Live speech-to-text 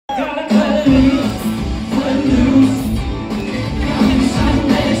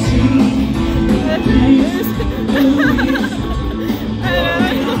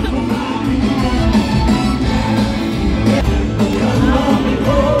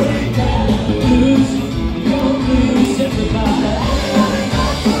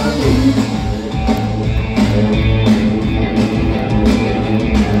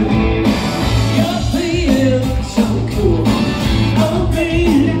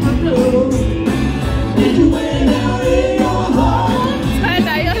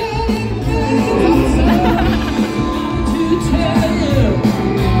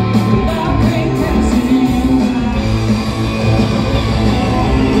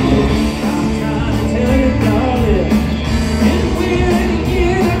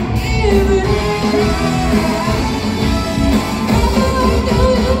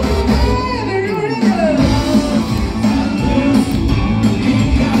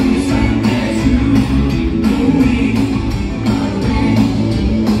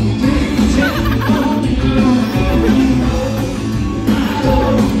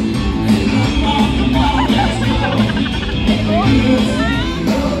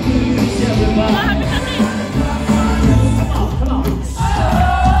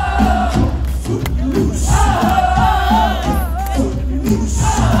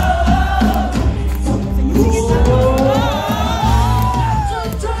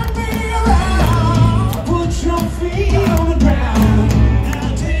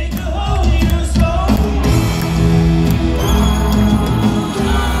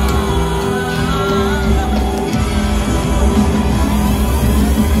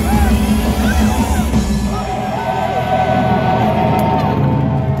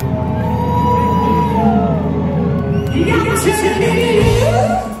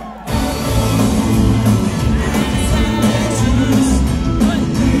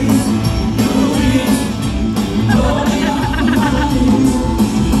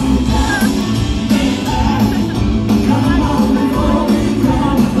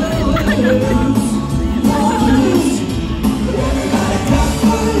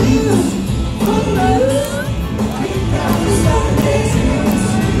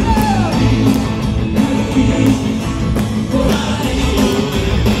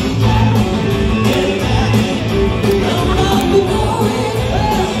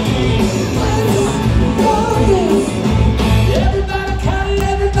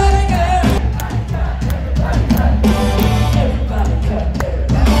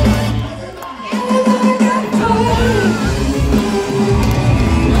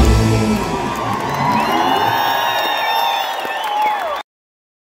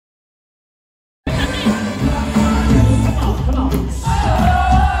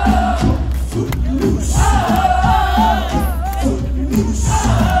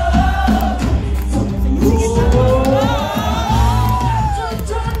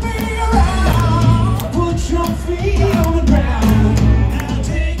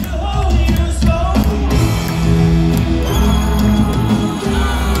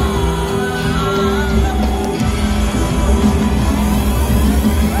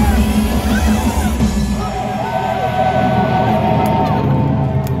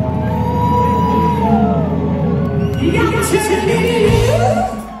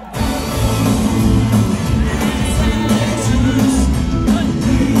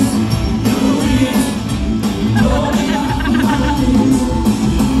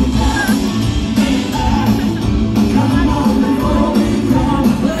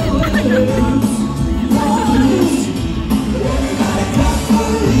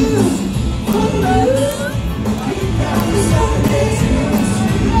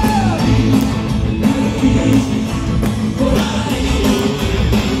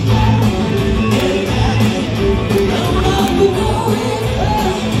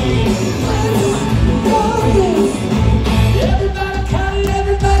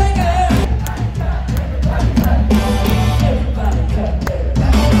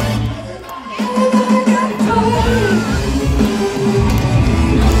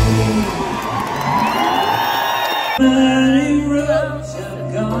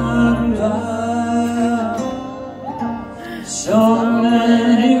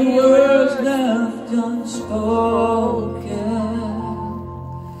spoken.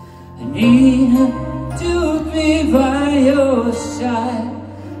 I need to be by your side,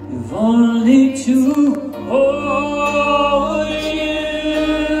 if only to hold you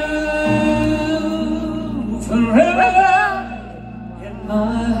forever in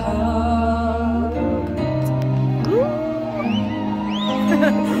my heart.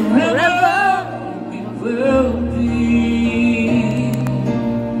 Forever we will be.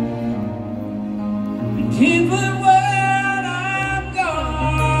 And even when I'm gone,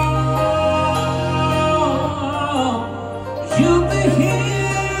 you'll be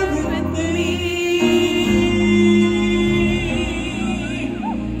here with me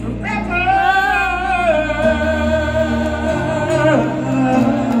forever.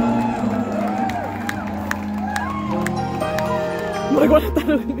 Wala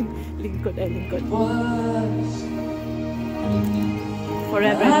tanong. Lingkod ay lingkod.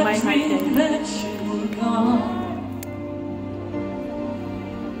 Forever in my heart.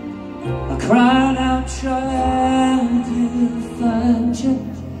 I cried out trying to find you.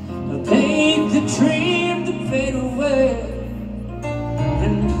 I begged the dream to fade away,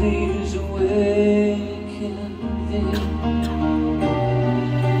 and please awaken me.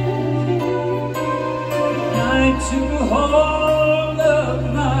 Night to hold up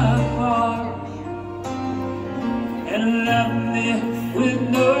my heart and left me with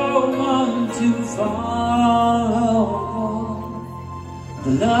no one to follow.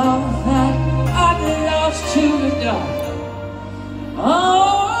 The love that I've lost to the dark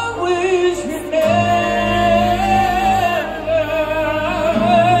always remember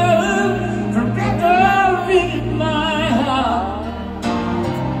forever in my heart.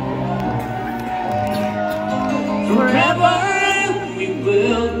 Forever we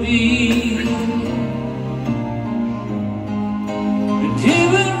will be. And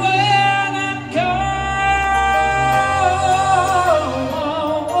even when I'm gone,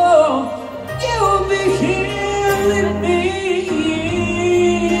 you'll be here with me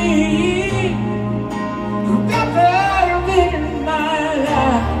forever in my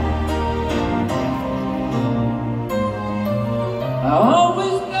life. I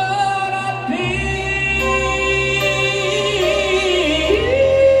always thought I'd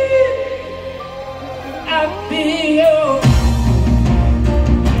be yours.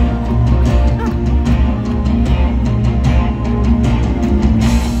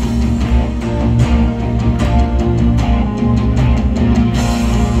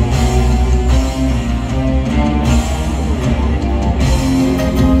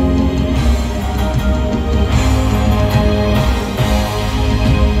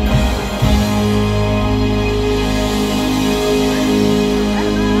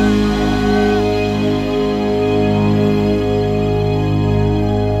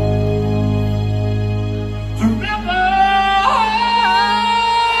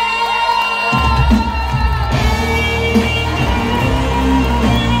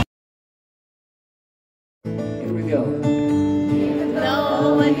 Here we go. Even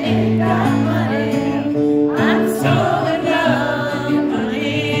though I ain't got money, I'm so in love with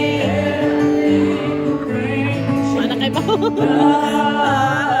money. Mana kayo ba?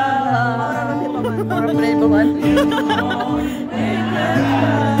 Para pala yung bawan.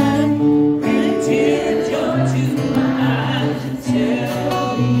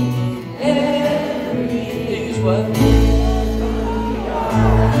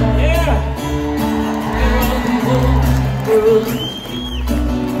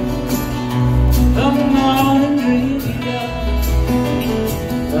 Come on and bring it up.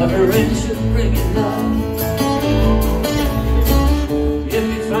 Love her and she'll bring it love. If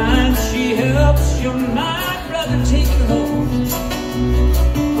you find she helps you, my brother, take her home.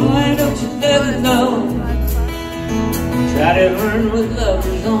 Why don't you let her know? Try to earn what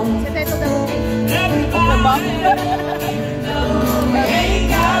lovers own. Everybody knows we ain't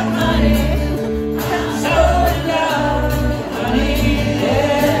got money. So in love with money.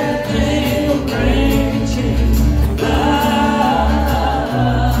 Everything will bring a change.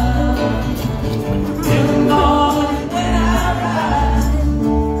 In the morning when I rise,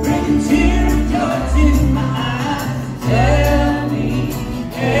 bring a tear of joy to my eyes. Tell me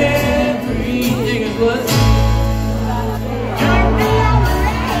everything is what.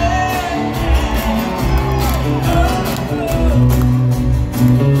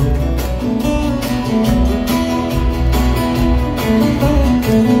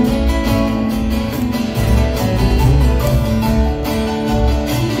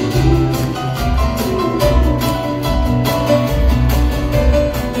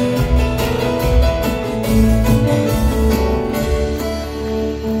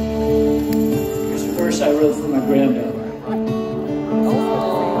 I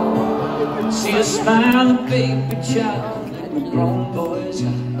smile of baby child in the grown boy's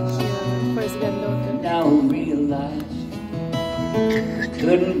eyes. First granddaughter. Now I realize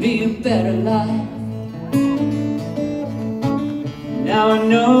couldn't be a better life. Now I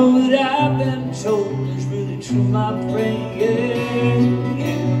know that I've been told is really true. My praying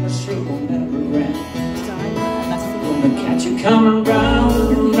in the circle never ran. Gonna catch you coming round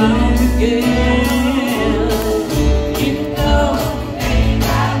and round again. You know, ain't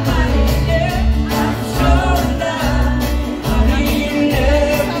got money yet. I'm so in love. Money and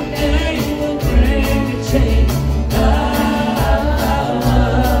everything will bring a change.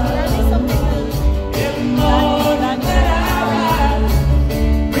 Every morning that I rise,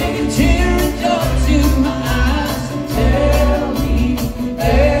 bring a tear of joy to my eyes and tell me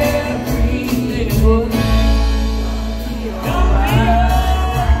everything will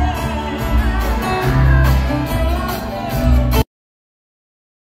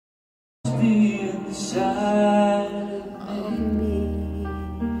be inside of me.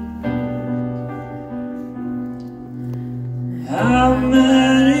 How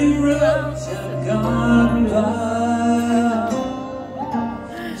many roads have gone by?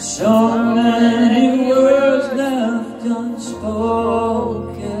 So many words left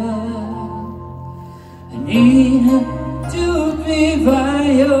unspoken. I need to be by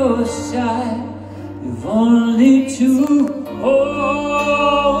your side, if only to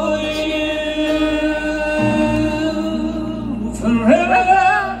hold you forever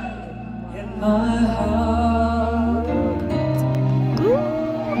in my heart.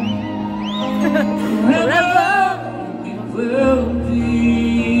 Forever we will be.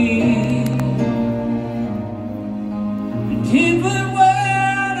 And even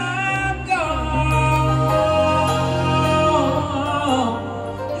when I'm gone,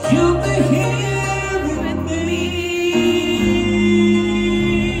 you'll be here with me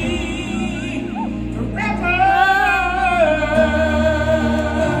forever.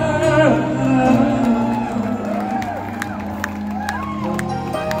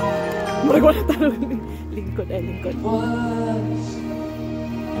 Wala talong lingkod ay lingkod. Was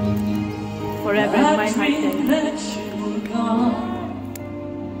Forever in my heart dream then. that you were gone.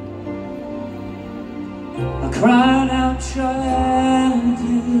 I cried out trying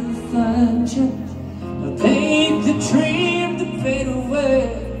to find you. I paid the dream to fade away,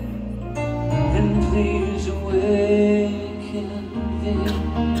 and please awaken me.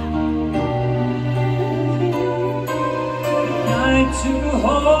 The night to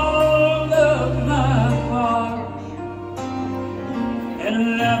hold up my heart and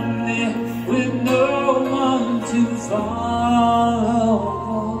left me with no one to follow.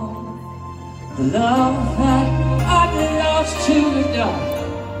 The love that I'd lost to the dark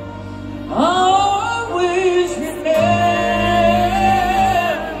always remember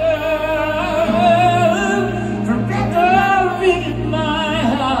forever in my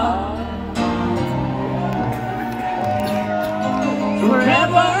heart.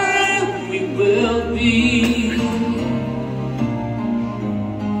 Forever we will be.